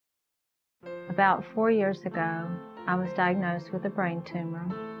About 4 years ago, I was diagnosed with a brain tumor,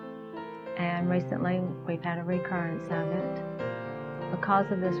 and recently we've had a recurrence of it.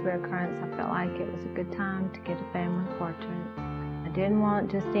 Because of this recurrence, I felt like it was a good time to get a family portrait. I didn't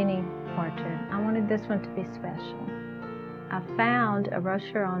want just any portrait. I wanted this one to be special. I found a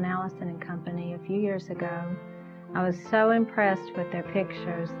brochure on Allison and Company a few years ago. I was so impressed with their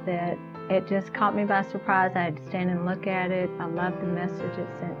pictures that it just caught me by surprise. I had to stand and look at it. I loved the message it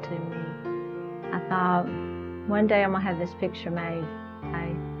sent to me. I thought, one day I'm going to have this picture made.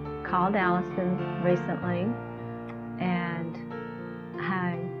 I called Allison recently, and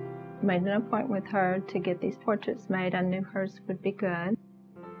I made an appointment with her to get these portraits made. I knew hers would be good.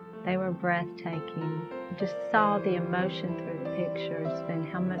 They were breathtaking. I just saw the emotion through the pictures and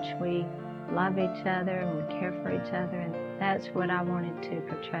how much we love each other and we care for each other, and that's what I wanted to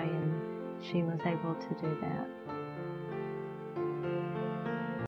portray, and she was able to do that.